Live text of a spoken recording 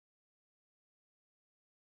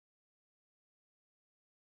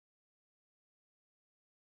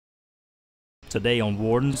Today on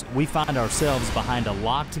Wardens, we find ourselves behind a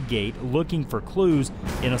locked gate looking for clues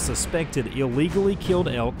in a suspected illegally killed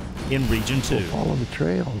elk in Region 2. Follow the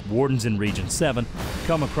trail. Wardens in Region 7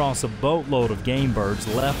 come across a boatload of game birds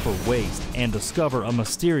left for waste and discover a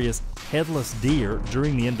mysterious headless deer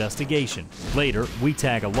during the investigation. Later, we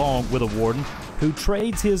tag along with a warden who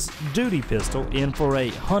trades his duty pistol in for a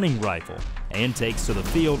hunting rifle and takes to the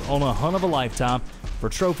field on a hunt of a lifetime for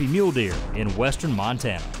trophy mule deer in western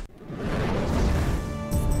Montana.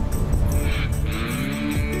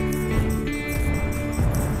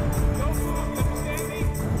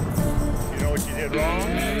 Wrong.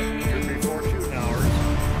 You're before shooting hours.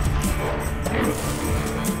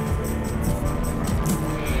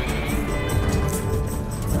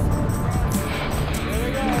 There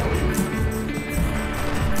we go.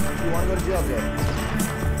 You want to go to jail, Jay?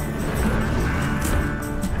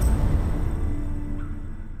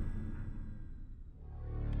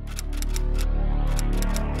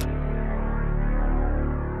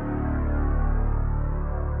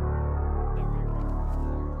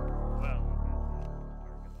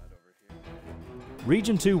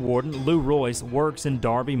 Region 2 Warden Lou Royce works in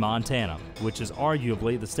Darby, Montana, which is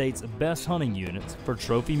arguably the state's best hunting units for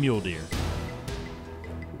trophy mule deer.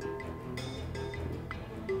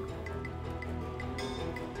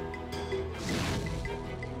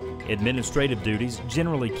 Administrative duties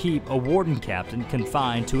generally keep a warden captain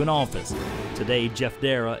confined to an office. Today, Jeff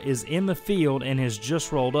Dara is in the field and has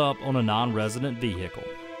just rolled up on a non-resident vehicle.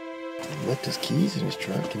 He left his keys in his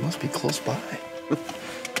truck. He must be close by.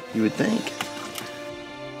 You would think.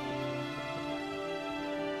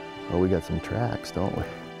 Well, we got some tracks, don't we?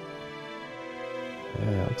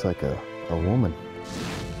 Yeah, looks like a woman.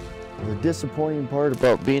 The disappointing part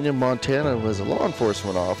about being in Montana as a law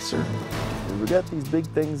enforcement officer is we got these big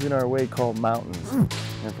things in our way called mountains.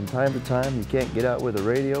 And from time to time, you can't get out with a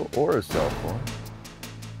radio or a cell phone.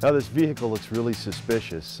 Now, this vehicle looks really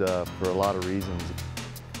suspicious for a lot of reasons.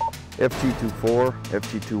 FG24,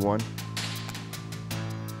 FG21.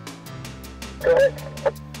 Go ahead.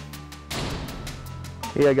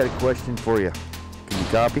 Hey, I got a question for you. Can you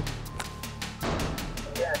copy?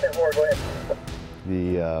 Yeah, 10-4, go ahead.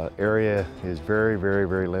 The area is very, very,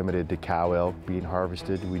 very limited to cow elk being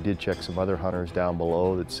harvested. We did check some other hunters down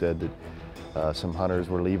below that said that some hunters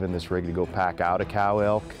were leaving this rig to go pack out a cow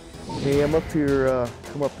elk. Hey, I'm up here,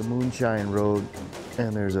 come up the Moonshine Road,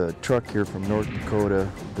 and there's a truck here from North Dakota.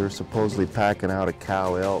 They're supposedly packing out a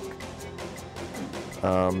cow elk.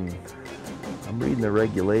 I'm reading the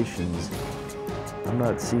regulations. I'm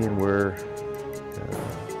not seeing where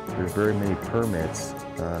there's very many permits.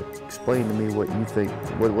 Explain to me what you think.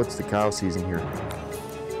 What's the cow season here?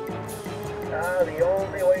 The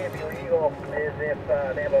only way it'd be legal is if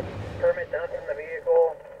they have a permit to hunt from the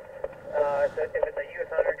vehicle. So if it's a youth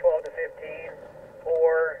hunter, 12 to 15,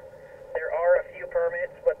 or there are a few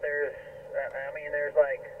permits, but there's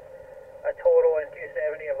like a total in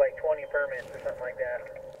 270 of like 20 permits or something like that.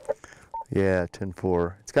 Yeah,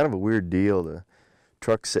 10-4. It's kind of a weird deal. The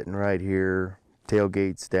truck's sitting right here,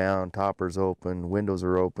 tailgate's down, topper's open, windows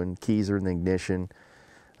are open, keys are in the ignition,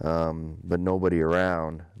 but nobody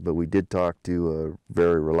around. But we did talk to a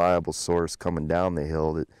very reliable source coming down the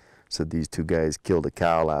hill that said these two guys killed a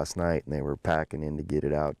cow last night and they were packing in to get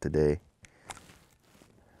it out today.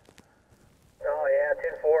 Oh yeah,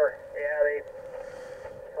 10-4. Yeah, they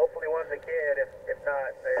hopefully one's a kid. If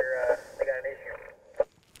not, they got an issue.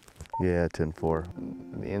 Yeah,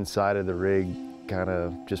 10-4. The inside of the rig, kind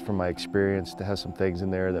of, just from my experience, has some things in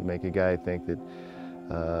there that make a guy think that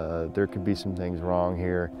there could be some things wrong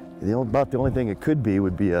here. About the only thing it could be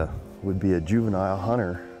would be a juvenile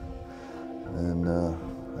hunter, and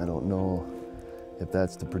I don't know if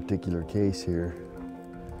that's the particular case here.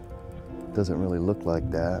 It doesn't really look like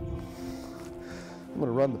that. I'm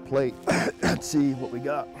gonna run the plate and see what we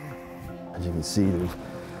got. As you can see, there's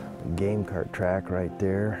a game cart track right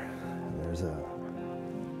there. There's a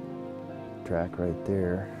track right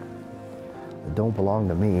there. It don't belong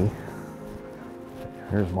to me.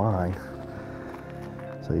 Here's mine.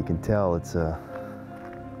 So you can tell it's a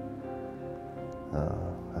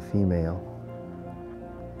female.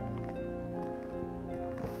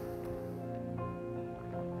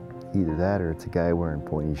 Either that or it's a guy wearing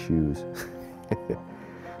pointy shoes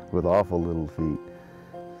with awful little feet.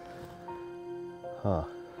 Huh.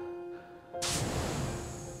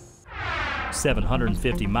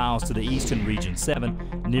 750 miles to the eastern Region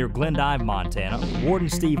 7, near Glendive, Montana, Warden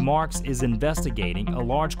Steve Marks is investigating a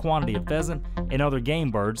large quantity of pheasant and other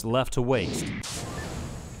game birds left to waste.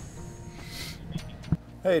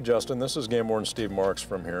 Hey Justin, this is Game Warden Steve Marks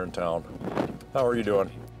from here in town. How are you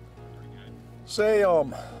doing? Say,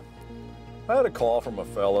 I I had a call from a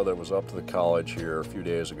fella that was up to the college here a few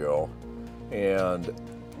days ago, and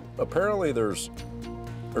apparently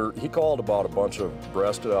he called about a bunch of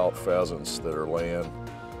breasted out pheasants that are laying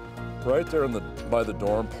right there by the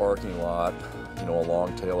dorm parking lot, you know,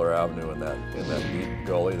 along Taylor Avenue in that deep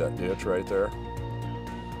gully, that ditch right there.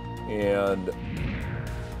 And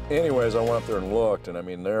anyways, I went up there and looked, and I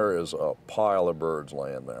mean, there is a pile of birds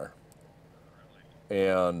laying there.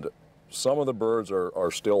 And some of the birds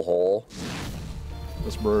are still whole.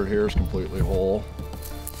 This bird here is completely whole.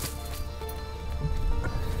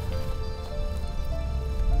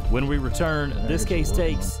 When we return, this case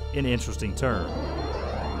takes an interesting turn.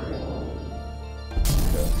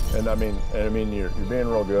 Okay. And I mean, you're being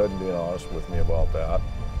real good and being honest with me about that.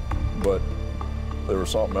 But there was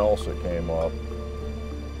something else that came up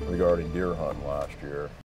regarding deer hunting last year.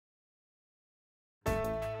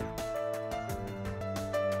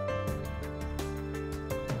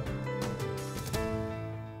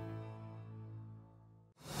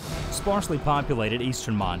 Sparsely populated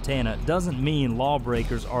eastern Montana doesn't mean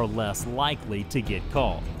lawbreakers are less likely to get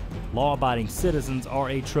caught. Law-abiding citizens are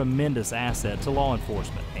a tremendous asset to law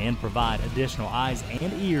enforcement and provide additional eyes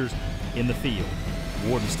and ears in the field.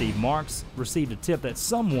 Warden Steve Marks received a tip that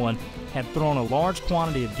someone had thrown a large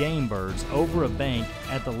quantity of game birds over a bank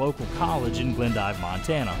at the local college in Glendive,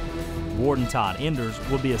 Montana. Warden Todd Enders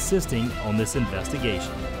will be assisting on this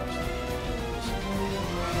investigation.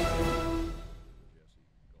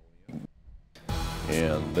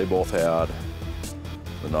 And they both had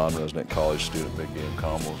the non-resident college student big game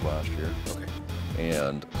combos last year. Okay.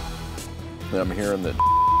 And I'm hearing that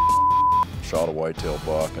shot a whitetail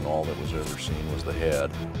buck and all that was ever seen was the head.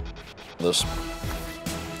 This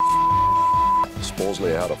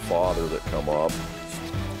supposedly had a father that come up,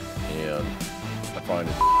 and I find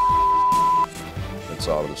it's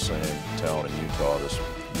out of the same town in Utah, this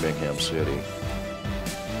Bingham City.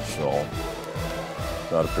 So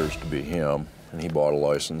that appears to be him. And he bought a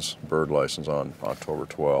bird license on October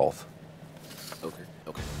 12th.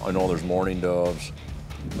 Okay. I know there's mourning doves.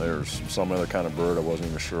 There's some other kind of bird. I wasn't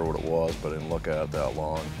even sure what it was, but I didn't look at it that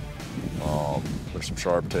long. There's some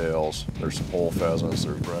sharp tails. There's some whole pheasants.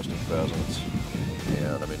 There's breasted pheasants.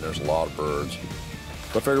 And I mean, there's a lot of birds.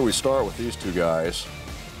 But I figure we start with these two guys,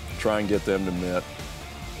 try and get them to admit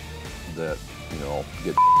that, you know,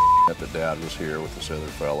 get that Dad was here with this other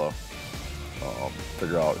fella.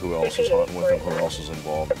 Figure out who else is hunting with them, who else is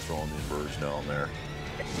involved in throwing these birds down there.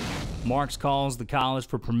 Marks calls the college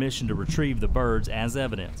for permission to retrieve the birds as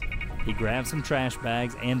evidence. He grabs some trash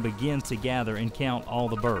bags and begins to gather and count all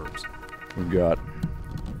the birds. We've got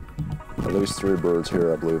at least 3 birds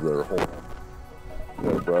here, I believe, that are whole. We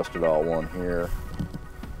got a breasted out one here.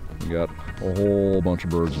 We got a whole bunch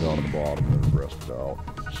of birds down at the bottom that are breasted out.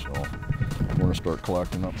 So we're going to start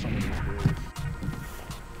collecting up some of these birds.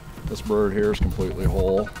 This bird here is completely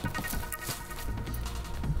whole.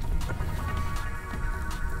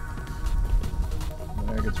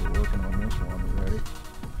 Maggots are working on this one already.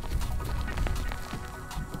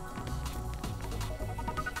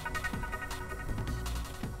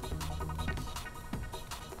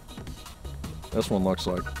 This one looks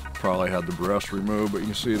like probably had the breast removed, but you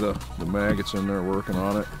can see the maggots in there working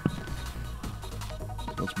on it.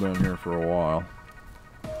 So it's been here for a while.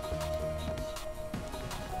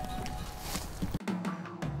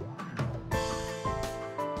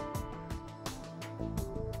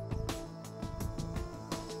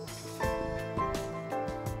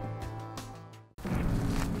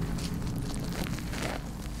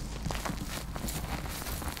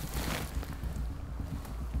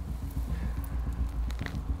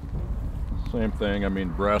 Same thing, I mean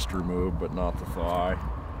breast removed, but not the thigh.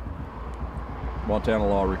 Montana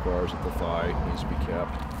law requires that the thigh needs to be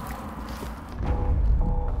kept.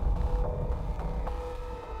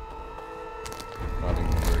 Not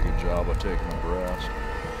doing a very good job of taking the breast.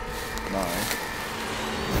 9.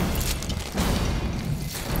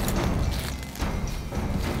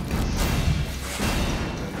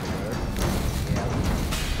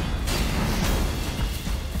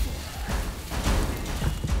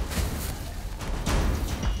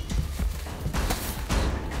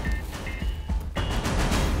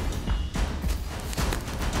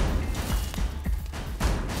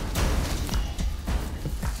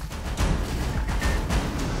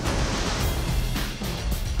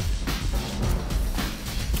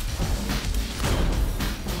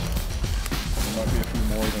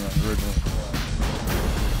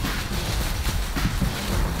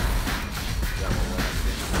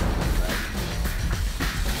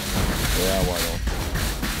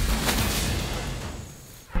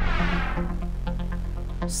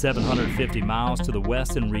 750 miles to the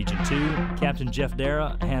west in Region 2, Captain Jeff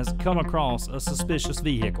Dara has come across a suspicious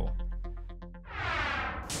vehicle.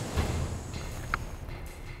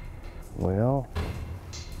 Well,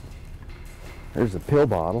 there's a pill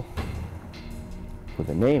bottle with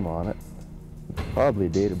a name on it, probably a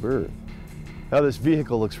date of birth. Now this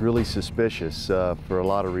vehicle looks really suspicious for a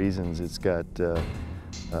lot of reasons. It's got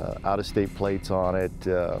out-of-state plates on it.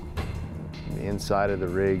 The inside of the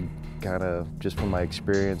rig, kind of, just from my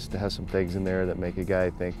experience, it has some things in there that make a guy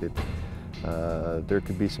think that there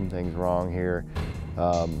could be some things wrong here.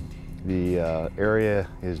 The area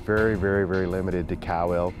is very, very, very limited to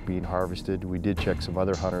cow elk being harvested. We did check some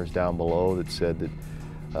other hunters down below that said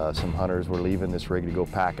that some hunters were leaving this rig to go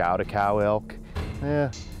pack out a cow elk.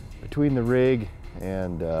 Between the rig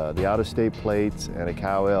and the out-of-state plates and a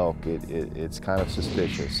cow elk, it's kind of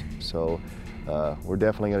suspicious. So we're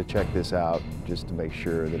definitely going to check this out just to make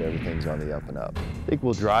sure that everything's on the up and up. I think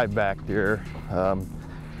we'll drive back there. I've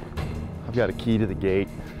got a key to the gate,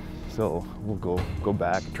 so we'll go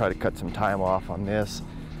back and try to cut some time off on this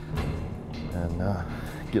and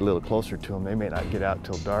get a little closer to them. They may not get out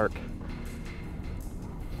till dark.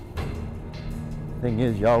 Thing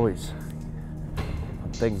is, you always,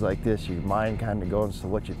 on things like this, your mind kind of goes to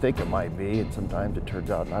what you think it might be, and sometimes it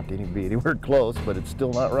turns out not to be anywhere close, but it's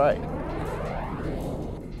still not right.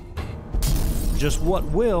 Just what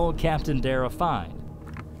will Captain Dara find?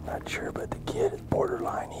 Not sure, but the kid is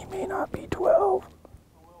borderline. He may not be 12.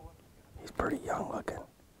 He's pretty young looking.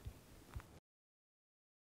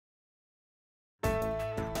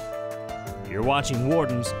 You're watching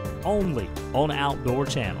Wardens only on Outdoor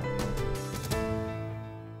Channel.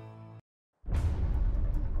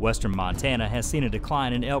 Western Montana has seen a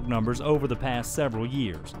decline in elk numbers over the past several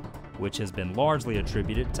years, which has been largely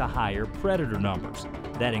attributed to higher predator numbers.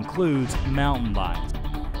 That includes mountain lions,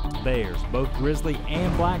 bears, both grizzly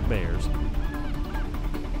and black bears,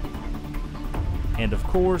 and of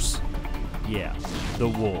course, yeah, the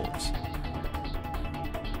wolves.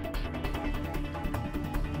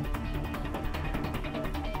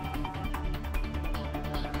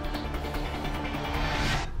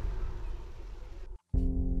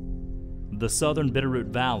 The southern Bitterroot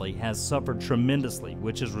Valley has suffered tremendously,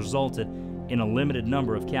 which has resulted in a limited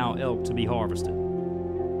number of cow elk to be harvested.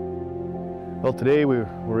 Well, today we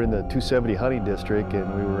were in the 270 hunting district,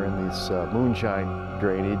 and we were in this Moonshine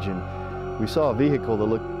drainage, and we saw a vehicle that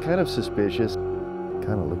looked kind of suspicious.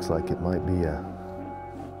 Kind of looks like it might be a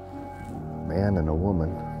man and a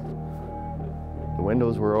woman. The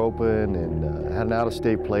windows were open and had an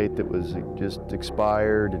out-of-state plate that was just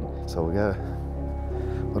expired, and so we got,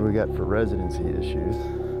 what do we got for residency issues,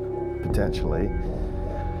 potentially.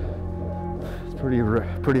 It's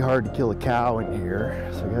pretty hard to kill a cow in here,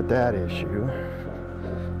 so we got that issue.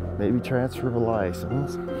 Maybe transfer of a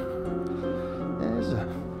license. There's a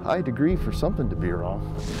high degree for something to be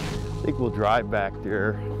wrong. I think we'll drive back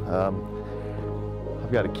there.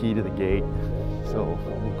 I've got a key to the gate, so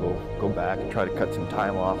we'll go back and try to cut some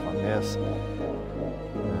time off on this and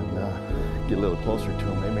get a little closer to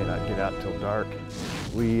them. They may not get out till dark.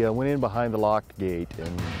 We went in behind the locked gate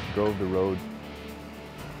and drove the road.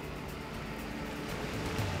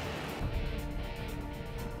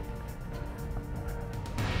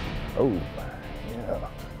 Oh, yeah.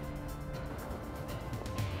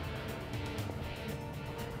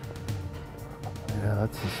 Yeah,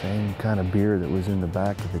 that's the same kind of beer that was in the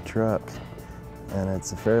back of the truck. And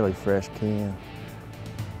it's a fairly fresh can.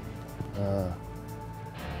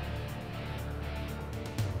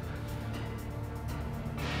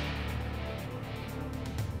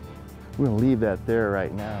 We're gonna leave that there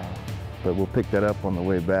right now, but we'll pick that up on the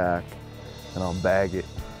way back and I'll bag it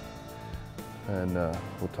and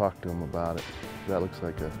we'll talk to them about it. That looks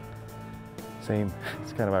like a same,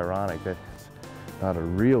 it's kind of ironic that it's not a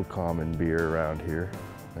real common beer around here,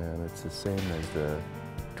 and it's the same as the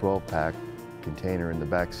 12-pack container in the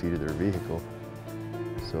back seat of their vehicle.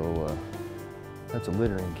 So that's a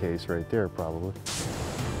littering case right there, probably.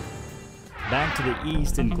 Back to the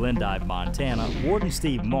east in Glendive, Montana, Warden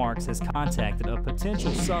Steve Marks has contacted a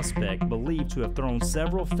potential suspect believed to have thrown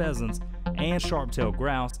several pheasants and sharp-tailed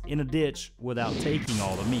grouse in a ditch without taking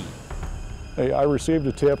all the meat. Hey, I received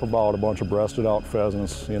a tip about a bunch of breasted out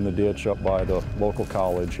pheasants in the ditch up by the local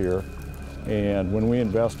college here. And when we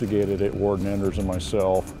investigated it, Warden Enders and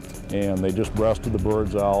myself, and they just breasted the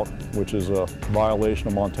birds out, which is a violation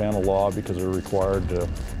of Montana law because they're required to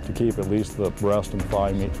keep at least the breast and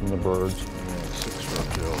thigh meat from the birds. Yeah, 6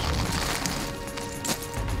 sharp-tails.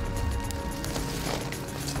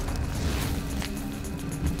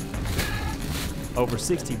 Over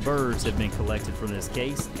 60 birds have been collected from this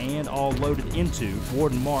case and all loaded into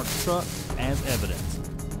Warden Mark's truck as evidence.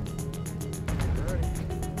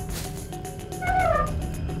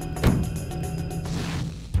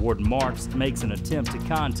 Warden Marks makes an attempt to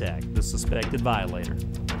contact the suspected violator.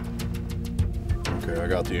 Okay, I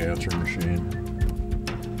got the answering machine.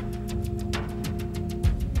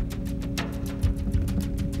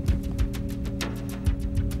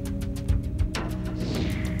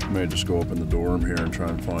 I may just go up in the dorm here and try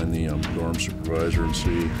and find the dorm supervisor and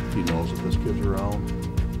see if he knows that this kid's around.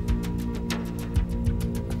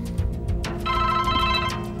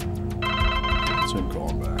 It's him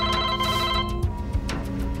calling back.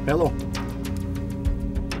 Hello.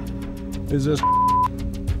 Is this?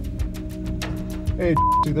 Hey,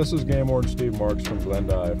 this is Game Warden Steve Marks from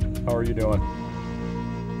Glendive. How are you doing?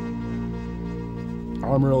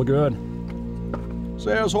 I'm real good.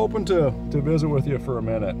 Say, I was hoping to visit with you for a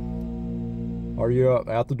minute. Are you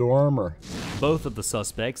at the dorm or? Both of the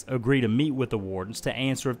suspects agree to meet with the wardens to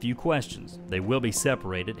answer a few questions. They will be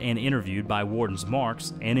separated and interviewed by Wardens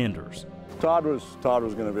Marks and Enders. Todd was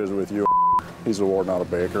going to visit with you. He's a warden out of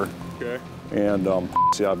Baker. Okay. And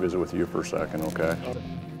see, I'll visit with you for a second, okay?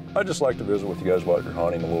 I'd just like to visit with you guys about your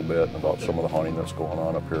hunting a little bit and about some of the hunting that's going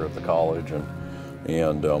on up here at the college.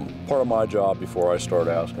 And part of my job before I start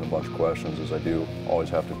asking a bunch of questions is I do always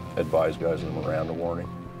have to advise guys of the Miranda warning.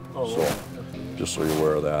 So, just so you're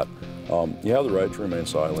aware of that. You have the right to remain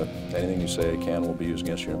silent. Anything you say can will be used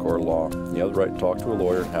against you in court of law. You have the right to talk to a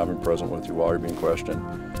lawyer and have him present with you while you're being questioned.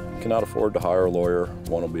 You cannot afford to hire a lawyer.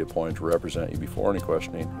 One will be appointed to represent you before any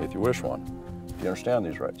questioning if you wish one. Do you understand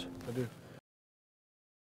these rights? I do.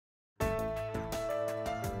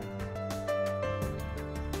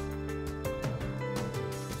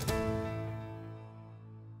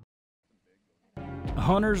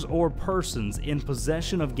 Hunters or persons in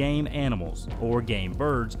possession of game animals or game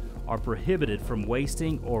birds are prohibited from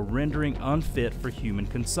wasting or rendering unfit for human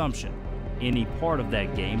consumption any part of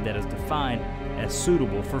that game that is defined as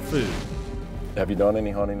suitable for food. Have you done any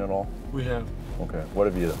hunting at all? We have. Okay. What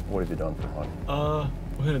have you done for hunting?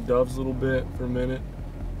 We hunted doves a little bit for a minute,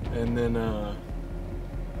 and then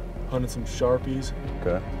hunted some sharpies.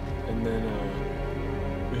 Okay. And then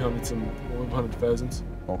we hunted pheasants.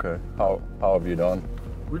 Okay. How have you done?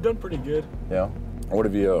 We've done pretty good. Yeah. What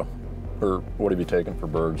have you taken for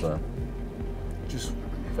birds then? Just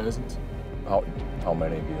pheasants. How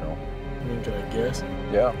many do you know? I mean, can I guess?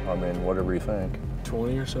 Yeah. I mean, whatever you think.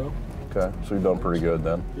 20 or so. Okay. So you've done pretty good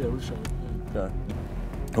then. Yeah, we've shot. Yeah.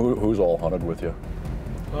 Okay. Who's all hunted with you?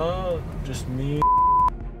 Just me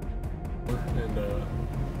and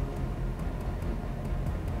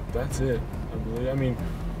that's it, I believe. I mean,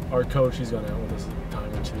 our coach, he's gone out with us a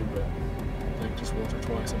time or two, but I think just once or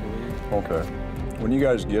twice, I believe. Okay. When you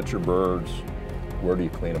guys get your birds, where do you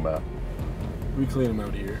clean them at? We clean them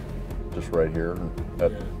out here. Just right here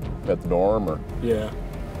at the dorm, or? Yeah.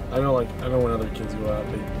 I know when other kids go out,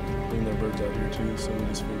 they clean their birds out here too, so we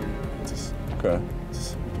just figured we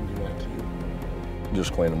can do that too.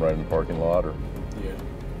 Just clean them right in the parking lot, or? Yeah.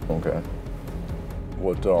 Okay.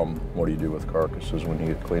 What do you do with carcasses when you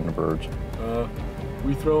get clean the birds?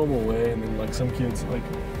 We throw them away, and then like some kids and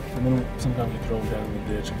then sometimes we throw them down in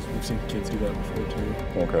the ditch because we've seen kids do that before too.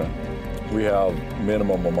 Okay. We have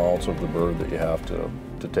minimum amounts of the bird that you have to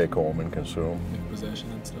take home and consume. Like possession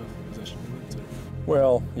and stuff. Possession limits.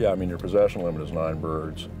 Well, yeah. I mean, your possession limit is 9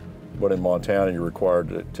 birds, but in Montana you're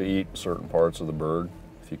required to eat certain parts of the bird.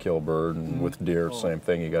 If you kill a bird, and with deer, it's the same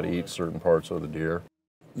thing. You got to eat certain parts of the deer.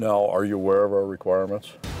 Now, are you aware of our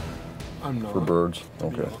requirements? I'm not. For birds?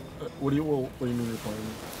 Okay. What do you mean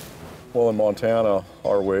requirement? Well, in Montana,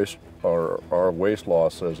 our waste law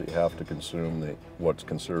says that you have to consume what's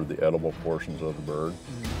considered the edible portions of the bird.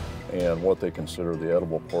 Mm-hmm. And what they consider the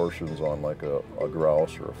edible portions on like a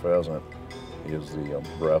grouse or a pheasant is the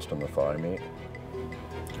breast and the thigh meat.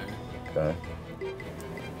 Okay.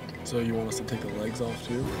 So you want us to take the legs off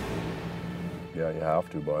too? Yeah, you have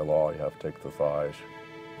to by law. You have to take the thighs.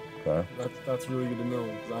 Okay. That's really good to know,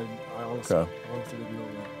 because I honestly didn't know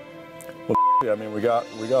that. Well, yeah, I mean, we got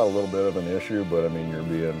a little bit of an issue, but I mean, you're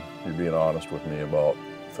being honest with me about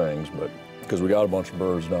things, but because we got a bunch of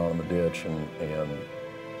birds down in the ditch, and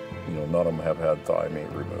you know, none of them have had thigh meat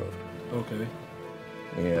removed. Okay.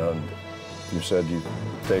 And you said you've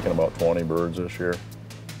taken about 20 birds this year.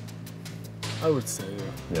 I would say,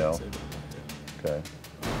 yeah. Yeah. I'd say that, yeah. Okay.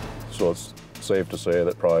 So it's safe to say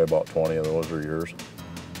that probably about 20 of those are yours.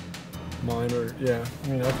 Mine are, yeah. I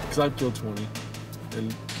mean, because I've killed 20,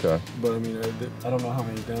 and okay. But I mean, I don't know how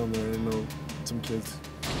many down there. I didn't know some kids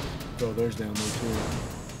throw theirs down there too.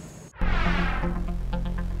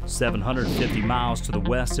 750 miles to the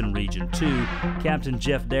west in Region 2, Captain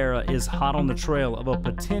Jeff Dara is hot on the trail of a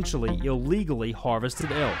potentially illegally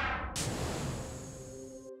harvested elk.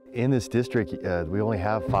 In this district, we only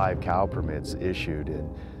have 5 cow permits issued,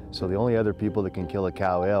 and so the only other people that can kill a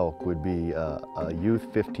cow elk would be a youth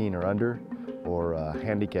 15 or under, or a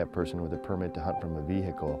handicapped person with a permit to hunt from a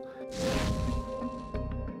vehicle.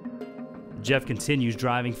 Jeff continues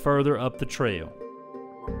driving further up the trail.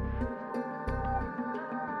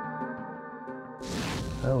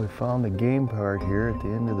 Well, we found the game part here at the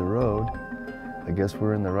end of the road. I guess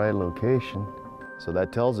we're in the right location. So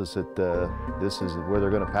that tells us that this is where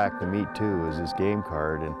they're going to pack the meat to, is this game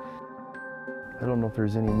cart. And I don't know if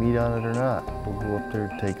there's any meat on it or not. We'll go up there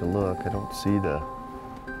and take a look. I don't see the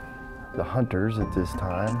hunters at this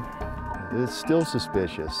time. It's still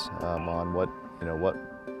suspicious on what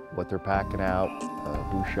they're packing out,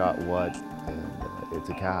 who shot what, and it's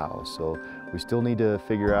a cow. So we still need to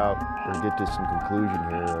figure out or get to some conclusion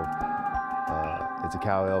here of it's a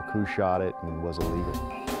cow elk, who shot it, and was it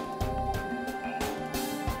legal.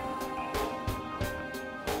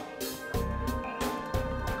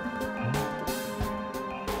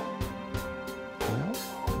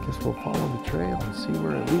 We'll follow the trail and see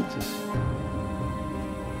where it leads us.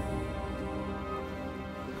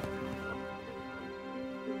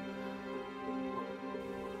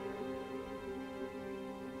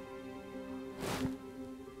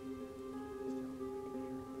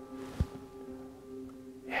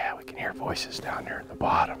 Yeah, we can hear voices down there at the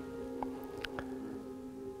bottom.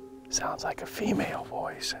 Sounds like a female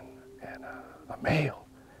voice and a male.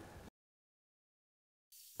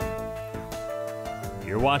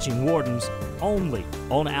 You're watching Wardens only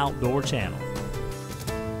on Outdoor Channel.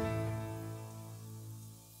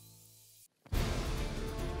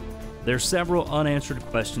 There's several unanswered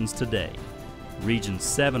questions today. Region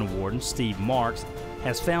 7 Warden Steve Marks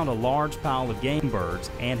has found a large pile of game birds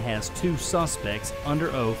and has 2 suspects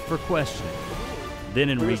under oath for questioning. Then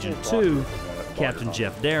in Region 2, Captain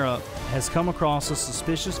Jeff Dara has come across a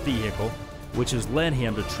suspicious vehicle, which has led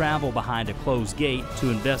him to travel behind a closed gate to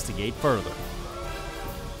investigate further.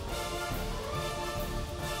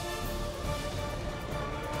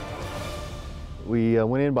 We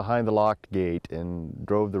went in behind the locked gate and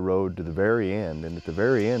drove the road to the very end, and at the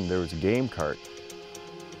very end there was a game cart.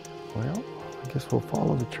 Well, I guess we'll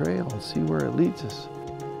follow the trail and see where it leads us.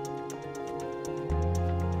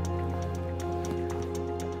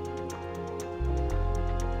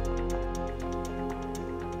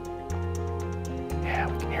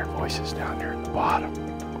 Yeah, we can hear voices down there at the bottom.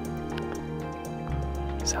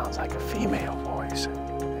 Sounds like a female voice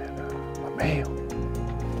and a male.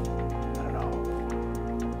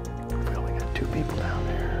 People down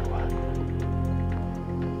there, or what?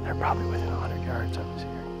 They're probably within 100 yards of us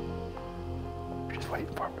here. We're just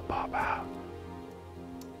waiting for them to pop out.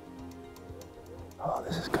 Oh,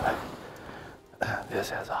 this is good. This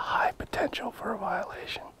has a high potential for a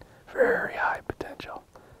violation. Very high potential.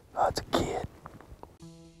 Oh, it's a kid.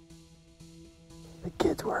 The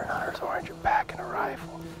kid's wearing hunter's orange and packing a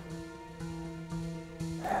rifle.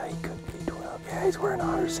 Yeah, he could be 12. Yeah, he's wearing a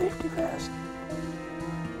hunter's safety vest.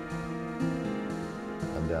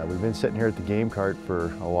 We've been sitting here at the game cart for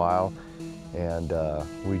a while, and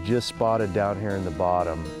we just spotted down here in the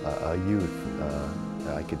bottom a youth.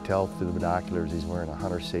 I could tell through the binoculars he's wearing a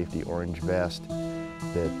hunter safety orange vest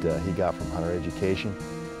that he got from Hunter Education.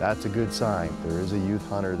 That's a good sign. There is a youth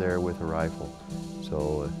hunter there with a rifle,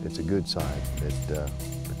 so it's a good sign that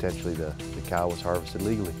potentially the cow was harvested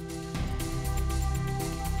legally.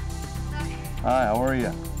 Hi, how are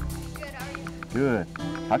you? Good, how are you? Good.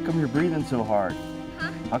 How come you're breathing so hard?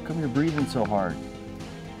 How come you're breathing so hard?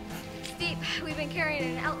 Steve, we've been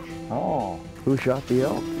carrying an elk. Oh, who shot the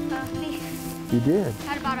elk? Me. You did?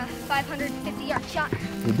 Had about a 550-yard shot.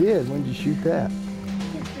 You did? When did you shoot that?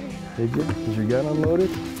 Did you? Is your gun unloaded?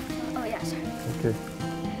 Oh, yes. Okay.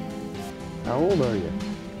 How old are you?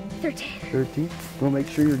 13. 13? Want to make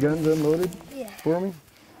sure your gun's unloaded? Yeah. For me?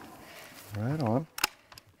 Right on.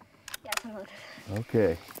 Yeah, it's unloaded.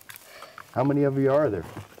 Okay. How many of you are there?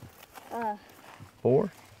 4?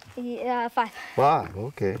 Yeah, 5. 5,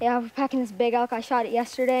 okay. Yeah, we're packing this big elk. I shot it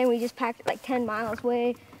yesterday, and we just packed it like 10 miles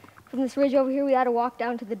away from this ridge over here. We had to walk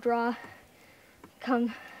down to the draw,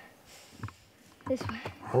 come this way.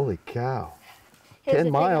 Holy cow.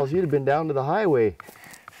 10 miles? You'd have been down to the highway.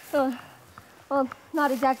 Well,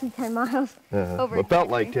 not exactly 10 miles. Over it felt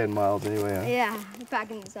like 10 miles anyway, huh? Yeah, we're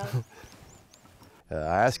packing this up. I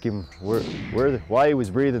asked him why he was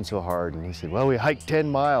breathing so hard, and he said, well, we hiked 10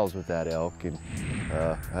 miles with that elk, and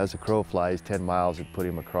As the crow flies, 10 miles would put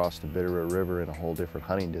him across the Bitterroot River in a whole different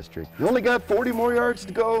hunting district. You only got 40 more yards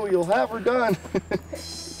to go, you'll have her done.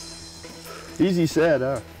 Easy said,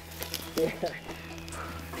 huh? Yeah.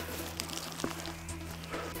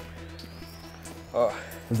 Oh.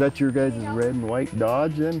 Is that your guys' red and white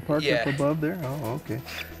Dodge then, parked up above there? Oh, okay.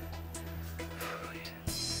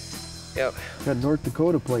 Yep. Got North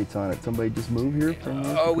Dakota plates on it. Somebody just moved here from North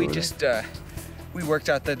Dakota? We just, we worked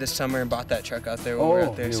out there this summer and bought that truck out there when we were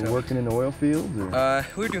out there. You were working in the oil fields? Or?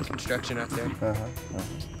 We were doing construction out there.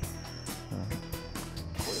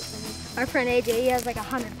 Our friend AJ, he has like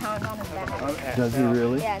 100 pounds on his back. Okay. Does he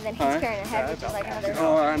really? Yeah, and then he's carrying a head, which is like another.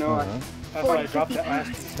 Oh, I know. That's why I dropped that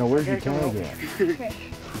last. Now, where's your tag at?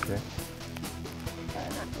 Okay.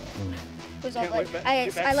 It was all like,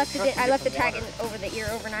 I left the tag in over the ear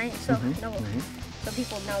overnight, so so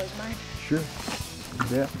people know it's mine. Sure.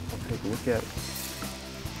 Yeah. I'll take a look at it.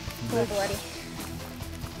 A little bloody.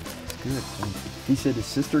 That's good. And he said his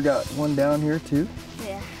sister got one down here too.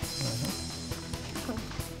 Yeah.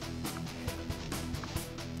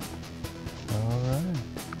 All right.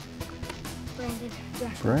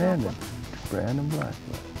 Brandon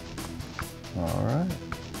Blackwell. All right.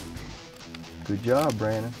 Good job,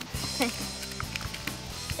 Brandon.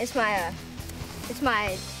 It's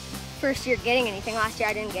my first year getting anything. Last year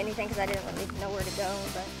I didn't get anything because I didn't really know where to go.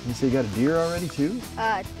 But you say you got a deer already too?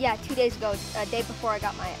 Yeah, 2 days ago, a day before I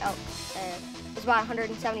got my elk. It was about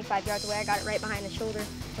 175 yards away. I got it right behind the shoulder.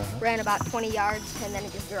 Ran about 20 yards and then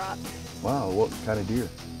it just dropped. Wow, what kind of deer?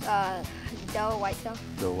 Doe, whitetail.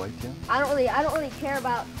 Doe, whitetail? I don't really care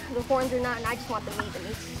about the horns or not, and I just want the meat. The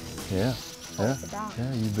meat's yeah,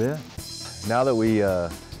 yeah, you bet. Now that we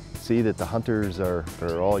see that the hunters are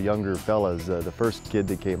all younger fellas, the first kid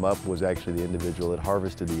that came up was actually the individual that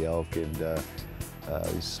harvested the elk, and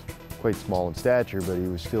he's quite small in stature, but he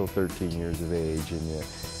was still 13 years of age. And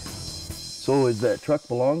so, is that truck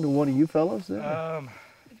belong to one of you fellas then? I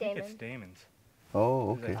think it's Damon's.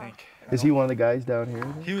 Oh, okay. I think. Is he one of the guys down here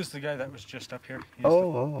then? He was the guy that was just up here.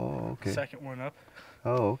 Okay. Second one up.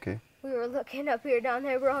 Oh, okay. We were looking up here, down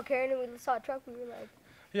there, we're all carrying, and we saw a truck, we were like...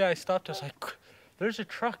 Yeah, I stopped, I was like, there's a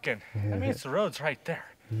truck, and that means the road's right there.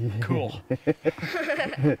 Cool.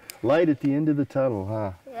 Light at the end of the tunnel,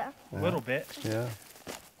 huh? Yeah. A little bit. Yeah.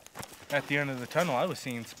 At the end of the tunnel, I was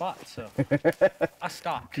seeing spots, so I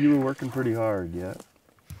stopped. You were working pretty hard, yeah.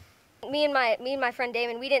 Me and my friend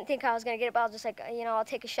Damon, we didn't think I was gonna get it, but I was just like, you know, I'll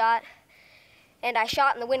take a shot. And I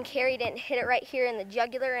shot, and the wind carried it and hit it right here in the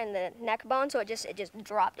jugular and the neck bone, so it just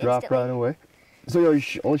dropped instantly. Dropped right away. So you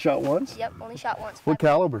only shot once? Yep, only shot once. What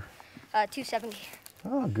caliber? 270.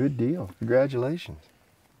 Oh, good deal. Congratulations.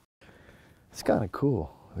 It's kind of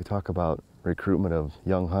cool. We talk about recruitment of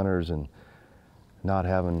young hunters and not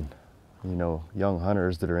having, you know, young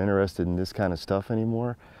hunters that are interested in this kind of stuff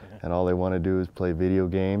anymore, and all they want to do is play video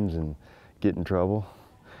games and get in trouble.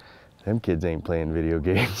 Them kids ain't playing video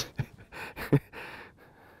games.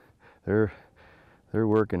 They're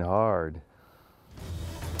working hard.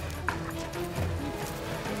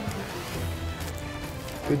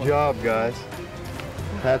 Good job, guys.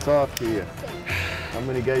 Hats off to you. How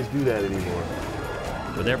many guys do that anymore?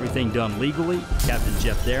 With everything done legally, Captain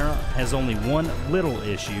Jeff Dara has only one little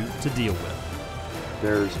issue to deal with.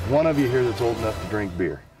 There's one of you here that's old enough to drink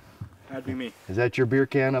beer. That'd be me. Is that your beer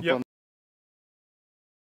can up on?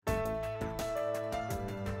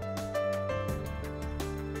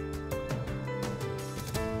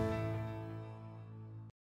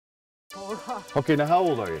 Okay, now how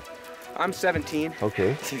old are you? I'm 17.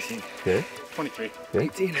 Okay. 16. Okay. 23. Okay.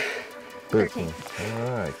 18. 13.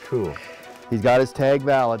 All right, cool. He's got his tag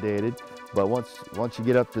validated, but once you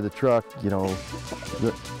get up to the truck, you know,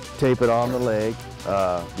 tape it on the leg.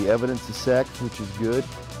 The evidence of sex, which is good,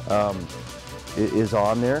 is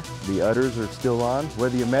on there. The udders are still on.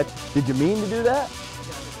 Whether you met, did you mean to do that?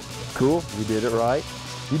 Cool, you did it right.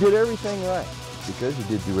 You did everything right. Because you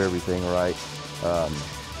did do everything right,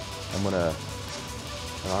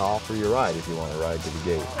 I'll offer you a ride if you want to ride to the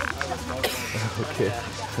gate. Okay,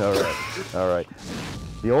 all right.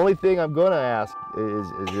 The only thing I'm gonna ask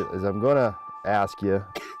is I'm gonna ask you,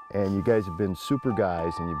 and you guys have been super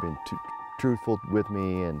guys, and you've been truthful with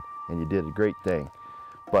me, and you did a great thing.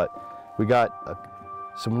 But we got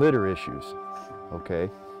some litter issues, okay?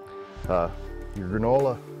 Your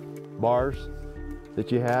granola bars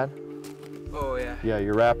that you had, Oh, yeah. yeah,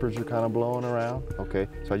 your wrappers are kind of blowing around. Okay,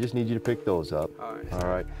 so I just need you to pick those up. All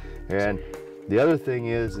right. And the other thing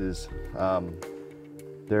is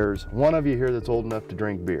there's one of you here that's old enough to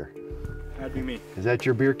drink beer. That'd be me. Is that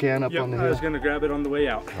your beer can up on the hill? I was gonna grab it on the way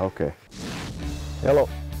out. Okay. Hello.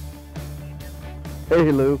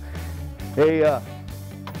 Hey, Lou. Hey,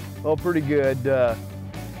 Oh, pretty good.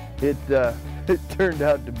 It turned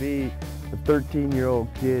out to be a 13-year-old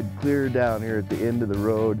kid clear down here at the end of the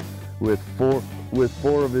road with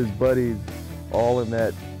four of his buddies, all in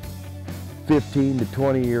that 15 to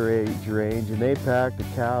 20 year age range, and they packed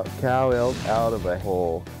a cow elk out of a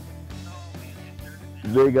hole.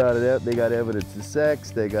 They got it. They got evidence of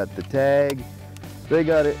sex. They got the tag. They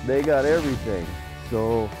got it. They got everything.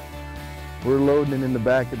 So we're loading it in the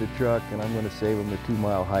back of the truck, and I'm going to save them the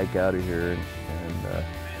 2-mile hike out of here.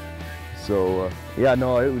 Yeah,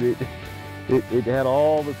 no, it had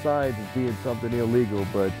all the signs of being something illegal,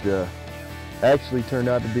 but actually turned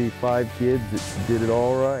out to be 5 kids that did it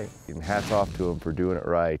all right. And hats off to them for doing it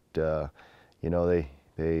right. You know,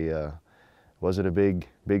 they wasn't a big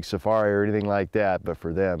safari or anything like that, but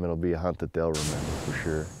for them, it'll be a hunt that they'll remember for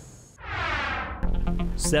sure.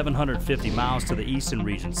 750 miles to the east in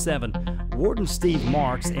Region 7, Warden Steve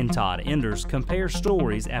Marks and Todd Enders compare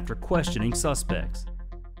stories after questioning suspects.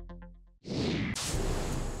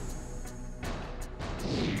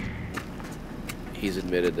 He's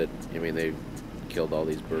admitted that, I mean, they killed all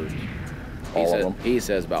these birds. All of them? He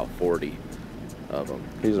says about 40 of them.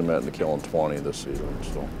 He's admitting to killing 20 this season,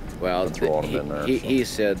 so. Well, throwing them in there, he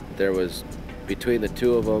said there was, between the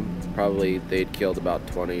 2 of them, probably they'd killed about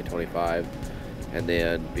 20, 25. And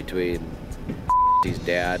then between his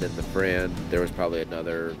dad and the friend, there was probably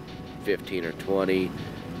another 15 or 20.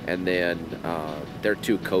 And then their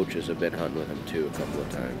 2 coaches have been hunting with him too a couple of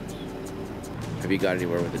times. Have you got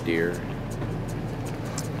anywhere with a deer?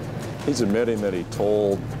 He's admitting that he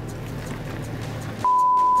told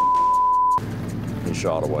he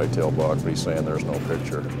shot a whitetail buck, but he's saying there's no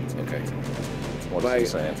picture. Okay. What's he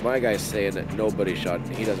saying? My guy's saying that nobody shot,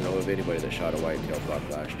 he doesn't know of anybody that shot a whitetail buck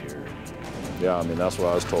last year. Yeah, I mean, that's what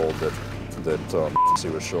I was told, that he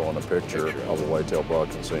was showing a picture of a whitetail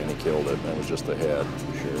buck and saying he killed it, and it was just the head.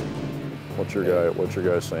 Sure. What's your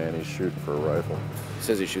guy saying? He's shooting for a rifle. He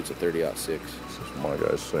says he shoots a 30-06. My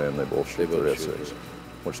guy's saying they both shoot 30-06,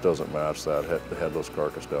 which doesn't match the headless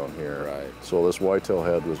carcass down here. Right. So this whitetail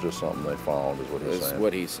head was just something they found, is what he's saying. That's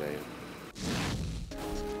what he's saying.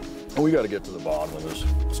 We got to get to the bottom of this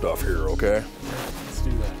stuff here, okay? Let's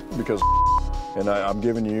do that. Because, and I'm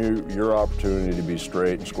giving you your opportunity to be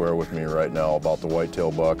straight and square with me right now about the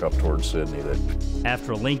whitetail buck up towards Sydney.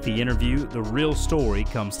 After a lengthy interview, the real story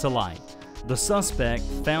comes to light. The suspect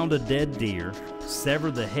found a dead deer,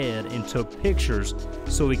 severed the head, and took pictures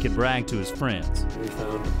so he could brag to his friends. We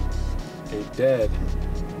found a dead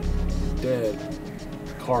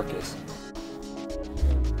carcass.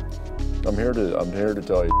 I'm here to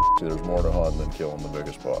tell you there's more to hunt than killing the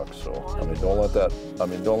biggest buck. So I mean, don't let that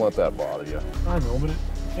bother you. I know, but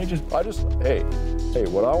hey,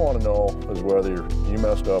 what I want to know is whether you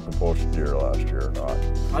messed up and poached a deer last year or not.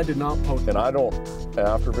 I did not poach. And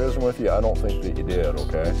after visiting with you, I don't think that you did,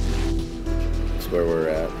 okay? That's where we're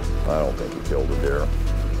at. I don't think you killed a deer.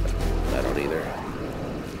 I don't either.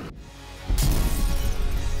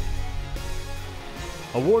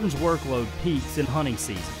 A warden's workload peaks in hunting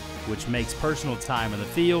season, which makes personal time in the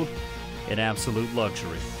field an absolute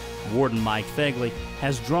luxury. Warden Mike Fegley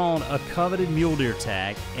has drawn a coveted mule deer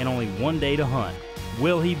tag and only 1 day to hunt.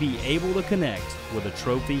 Will he be able to connect with a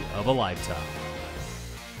trophy of a lifetime?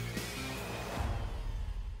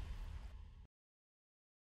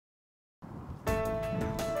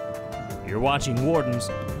 You're watching Wardens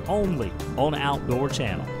only on Outdoor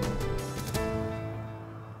Channel.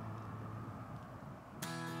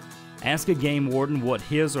 Ask a game warden what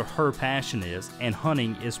his or her passion is, and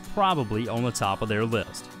hunting is probably on the top of their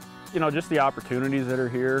list. You know, just the opportunities that are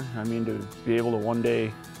here. I mean, to be able to one day,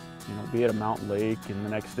 you know, be at a mountain lake and the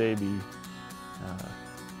next day be, you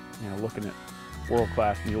know, looking at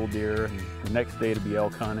world-class mule deer, and the next day to be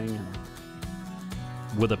elk hunting.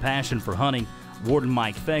 With a passion for hunting, Warden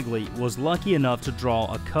Mike Fegley was lucky enough to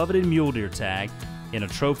draw a coveted mule deer tag in a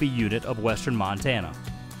trophy unit of western Montana.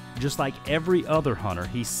 Just like every other hunter,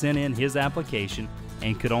 he sent in his application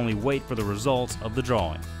and could only wait for the results of the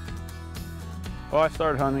drawing. Well, I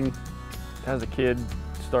started hunting as a kid,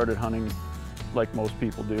 started hunting like most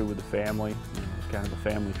people do with the family. You know, it's kind of a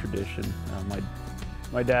family tradition.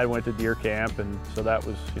 My dad went to deer camp, and so that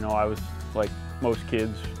was, you know, I was like most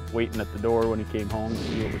kids waiting at the door when he came home to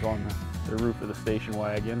see what was on the roof of the station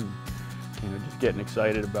wagon. And, you know, just getting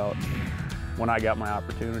excited about when I got my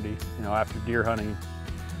opportunity. You know, after deer hunting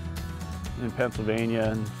in Pennsylvania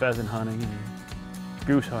and pheasant hunting and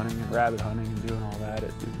goose hunting and rabbit hunting and doing all that,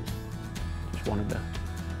 it just wanted to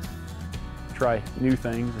try new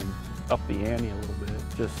things and up the ante a little bit.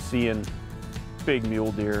 Just seeing big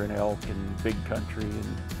mule deer and elk and big country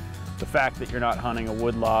and the fact that you're not hunting a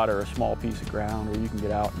woodlot or a small piece of ground where you can get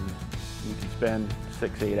out and you can spend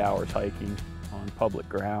 6-8 hours hiking on public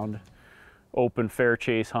ground, open fair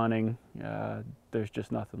chase hunting, there's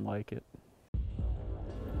just nothing like it.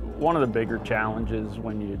 One of the bigger challenges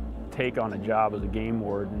when you take on a job as a game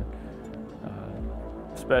warden,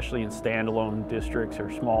 especially in standalone districts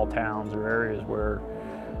or small towns or areas where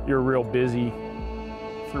you're real busy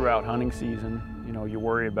throughout hunting season, you know, you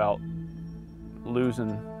worry about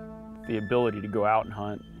losing the ability to go out and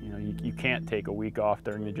hunt. You know, you can't take a week off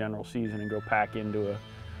during the general season and go pack into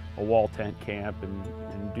a wall tent camp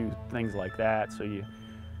and do things like that. So you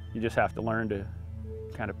just have to learn to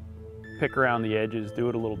kind of pick around the edges, do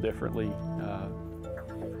it a little differently.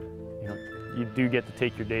 You know, you do get to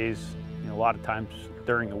take your days, you know, a lot of times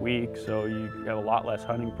during the week, so you have a lot less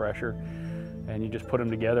hunting pressure, and you just put them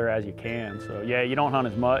together as you can. So yeah, you don't hunt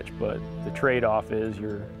as much, but the trade-off is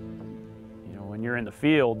when you're in the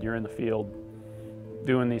field,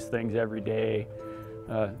 doing these things every day,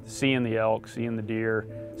 seeing the elk, seeing the deer,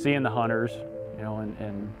 seeing the hunters, you know,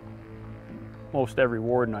 and most every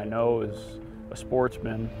warden I know is a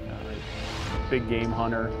sportsman, big game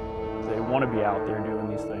hunter. They want to be out there doing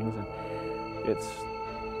these things, and it's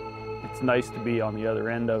nice to be on the other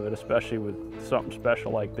end of it, especially with something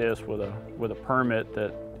special like this, with a permit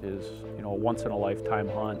that is, you know, a once-in-a-lifetime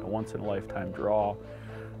hunt, a once-in-a-lifetime draw,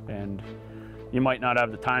 and you might not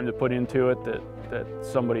have the time to put into it that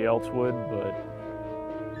somebody else would, but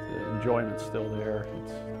the enjoyment's still there.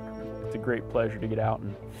 It's a great pleasure to get out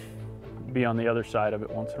and be on the other side of it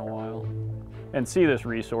once in a while and see this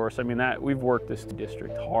resource. I mean, we've worked this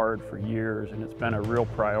district hard for years, and it's been a real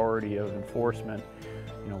priority of enforcement.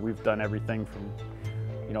 You know, we've done everything from,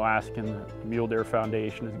 you know, asking the Mule Deer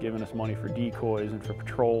Foundation has given us money for decoys and for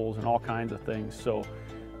patrols and all kinds of things. So,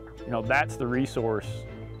 you know, that's the resource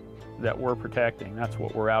that we're protecting. That's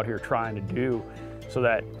what we're out here trying to do, so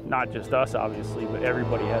that not just us, obviously, but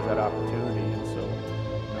everybody has that opportunity. And so,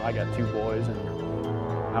 you know, I got 2 boys, and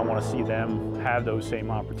I want to see them have those same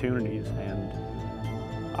opportunities. And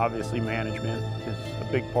obviously management is a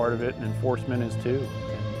big part of it, and enforcement is too.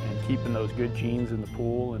 And keeping those good genes in the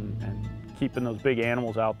pool, and keeping those big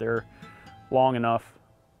animals out there long enough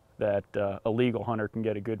that a legal hunter can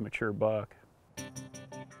get a good mature buck.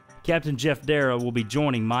 Captain Jeff Dara will be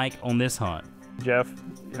joining Mike on this hunt. Jeff,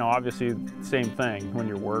 you know, obviously same thing. When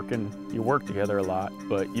you're working, you work together a lot,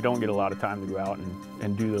 but you don't get a lot of time to go out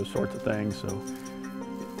and do those sorts of things. So,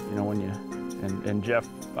 you know, when you, and Jeff,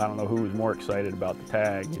 I don't know who was more excited about the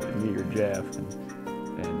tag, me or Jeff. And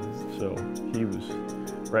so he was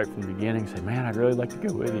right from the beginning saying, man, I'd really like to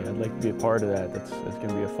go with you. I'd like to be a part of that. That's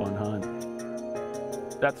gonna be a fun hunt.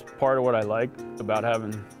 That's part of what I like about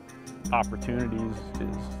having opportunities,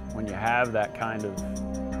 is when you have that kind of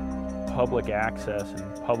public access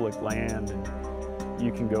and public land, and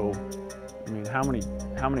you can go, I mean, how many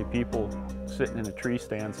people sitting in a tree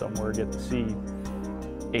stand somewhere get to see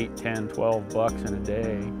 8, 10, 12 bucks in a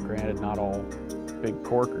day? Granted, not all big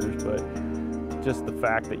corkers, but just the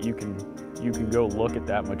fact that you can go look at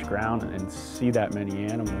that much ground and see that many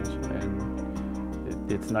animals,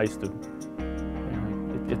 and it's nice to, you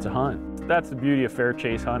know, it's a hunt. That's the beauty of fair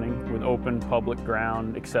chase hunting, with open public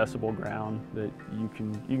ground, accessible ground, that you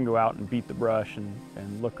can go out and beat the brush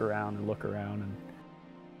and look around.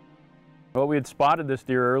 Well, we had spotted this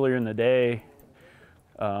deer earlier in the day.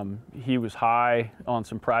 He was high on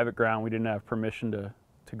some private ground. We didn't have permission to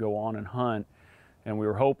go on and hunt, and we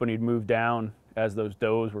were hoping he'd move down as those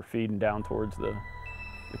does were feeding down towards the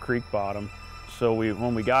creek bottom. So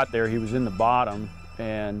when we got there, he was in the bottom,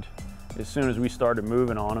 and as soon as we started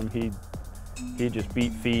moving on him, he just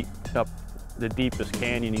beat feet up the deepest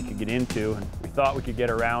canyon he could get into, and we thought we could get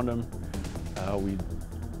around him.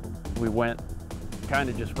 We went kind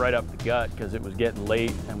of just right up the gut because it was getting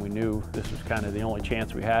late, and we knew this was kind of the only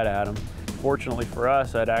chance we had at him. Fortunately for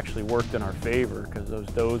us, that actually worked in our favor, because those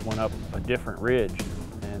does went up a different ridge,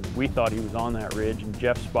 and we thought he was on that ridge, and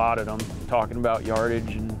Jeff spotted him talking about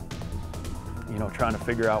yardage and, you know, trying to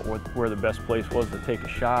figure out where the best place was to take a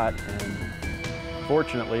shot. And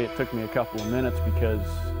fortunately, it took me a couple of minutes, because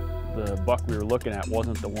the buck we were looking at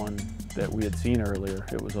wasn't the one that we had seen earlier.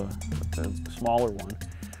 It was a smaller one.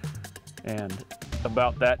 And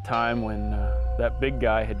about that time, when that big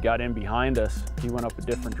guy had got in behind us, he went up a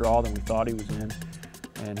different draw than we thought he was in,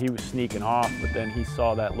 and he was sneaking off, but then he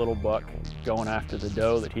saw that little buck going after the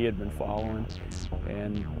doe that he had been following,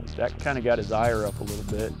 and that kind of got his ire up a little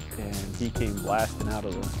bit, and he came blasting out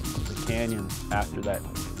of the canyon after that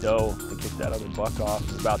doe to kick that other buck off.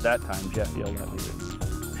 And about that time, Jeff yelled at me,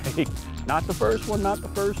 "Hey, not the first one, not the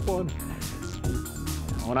first one."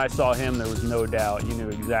 when I saw him, there was no doubt. You knew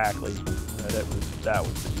exactly that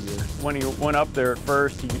was the deer. When he went up there at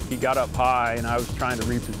first, he got up high, and I was trying to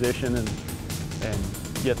reposition and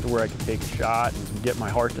get to where I could take a shot and get my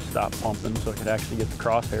heart to stop pumping so I could actually get the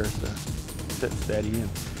crosshairs to sit steady, and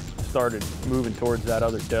started moving towards that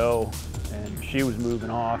other doe, and she was moving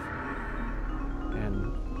off.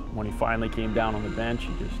 And when he finally came down on the bench,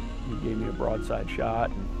 he gave me a broadside shot,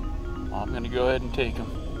 and I'm gonna go ahead and take him.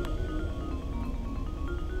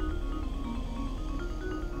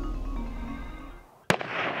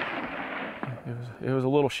 It was a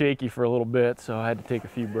little shaky for a little bit, so I had to take a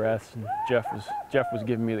few breaths, and Jeff was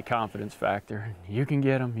giving me the confidence factor. You can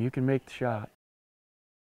get him, you can make the shot.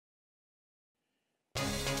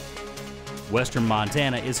 Western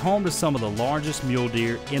Montana is home to some of the largest mule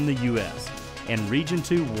deer in the U.S., and Region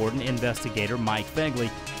 2 Warden Investigator Mike Fegley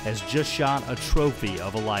has just shot a trophy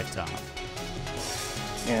of a lifetime.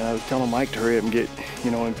 And I was telling Mike to hurry up and get,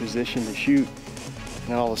 in position to shoot.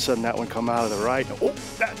 And all of a sudden that one come out of the right. Oh,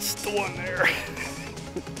 that's the one there.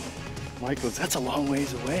 Mike goes, that's a long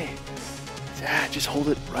ways away. I said, just hold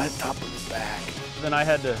it right at the top of the back. Then I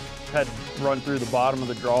had to run through the bottom of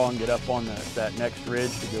the draw and get up on that next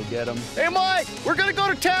ridge to go get him. Hey Mike, we're gonna go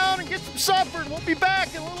to town and get some supper, and we'll be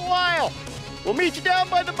back in a little while. We'll meet you down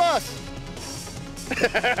by the bus.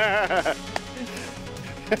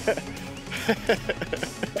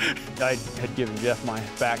 I had given Jeff my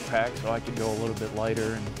backpack so I could go a little bit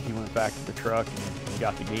lighter, and he went back to the truck and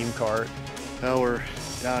got the game cart. Well, we're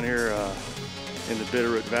down here in the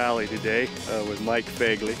Bitterroot Valley today with Mike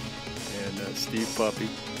Fegley and Steve Puppy,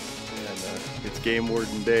 and it's game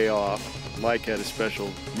warden day off. Mike had a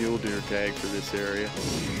special mule deer tag for this area,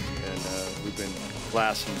 and we've been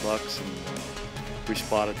glassing bucks, and we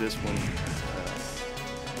spotted this one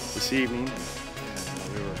this evening.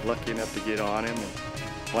 And we were lucky enough to get on him, and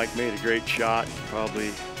Mike made a great shot,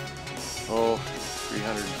 probably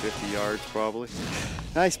 350 yards probably.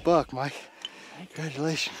 Nice buck, Mike.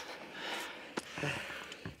 Congratulations.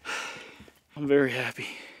 I'm very happy.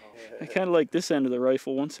 I kind of like this end of the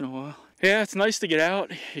rifle once in a while. Yeah, it's nice to get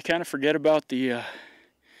out. You kind of forget about the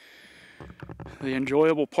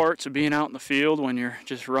enjoyable parts of being out in the field when you're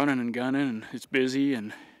just running and gunning and it's busy,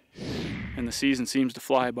 and the season seems to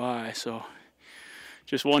fly by. So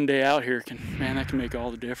just one day out here that can make all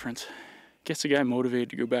the difference. Gets the guy motivated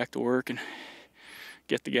to go back to work and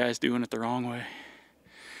get the guys doing it the wrong way.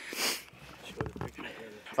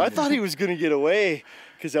 I thought he was gonna get away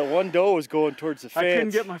because that one doe was going towards the fence. I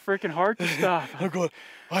couldn't get my freaking heart to stop. I'm going,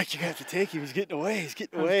 Mike, you have to take him. He's getting away. He's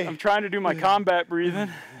getting away. I'm trying to do my combat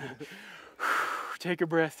breathing. Take a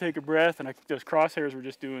breath, and those crosshairs were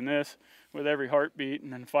just doing this with every heartbeat,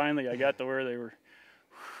 and then finally I got to where they were.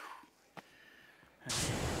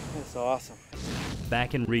 That's awesome.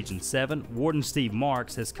 Back in Region 7, Warden Steve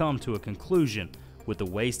Marks has come to a conclusion with the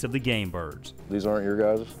waste of the game birds. These aren't your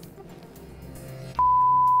guys'?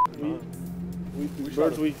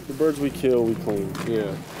 The birds we kill, we clean.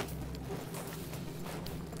 Yeah.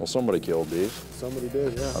 Well, somebody killed these. Somebody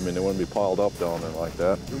did, yeah. I mean, they wouldn't be piled up down there like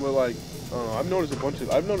that. We were like, I don't know, I've noticed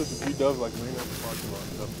a few doves like laying out the parking lot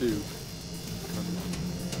and stuff too.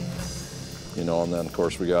 And then of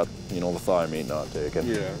course we got, the thigh meat not taken.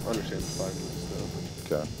 Yeah, I understand the thigh meat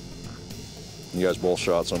stuff. Okay. You guys both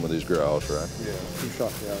shot some of these grouse, right? Yeah, 2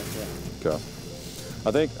 shot grouse, yeah. Okay. I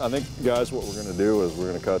think, guys, what we're going to do is we're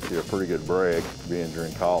going to cut you a pretty good break, being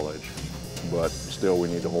during college, but still we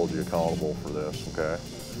need to hold you accountable for this, okay?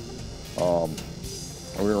 We're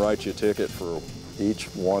going to write you a ticket for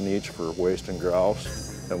one each for wasting grouse,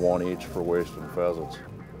 and 1 each for wasting pheasants.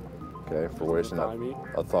 Okay, for wasting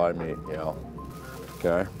a thigh meat, yeah.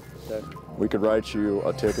 Okay. We could write you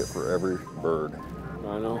a ticket for every bird.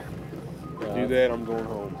 I know. Do that, I'm going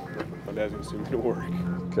home. My dad's gonna send me to work.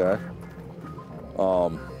 Okay.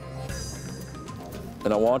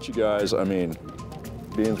 And I want you guys, being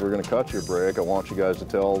we're gonna cut you a break, I want you guys to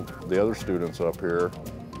tell the other students up here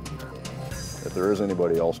if there is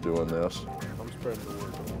anybody else doing this. I'm spreading the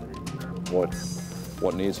word.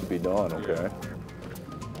 What needs to be done, okay?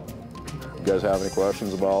 You guys have any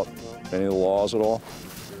questions about any of the laws at all?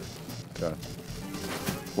 Okay.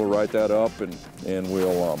 We'll write that up and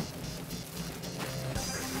we'll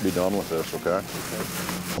be done with this, okay?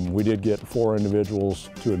 We did get 4 individuals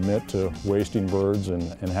to admit to wasting birds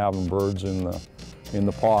and having birds in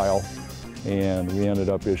the pile, and we ended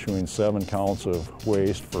up issuing 7 counts of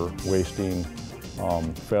waste for wasting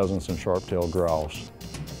pheasants and sharp-tailed grouse.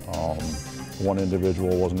 1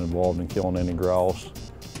 individual wasn't involved in killing any grouse,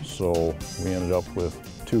 so we ended up with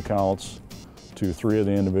 2 counts to 3 of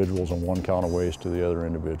the individuals and 1 count of waste to the other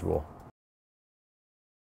individual.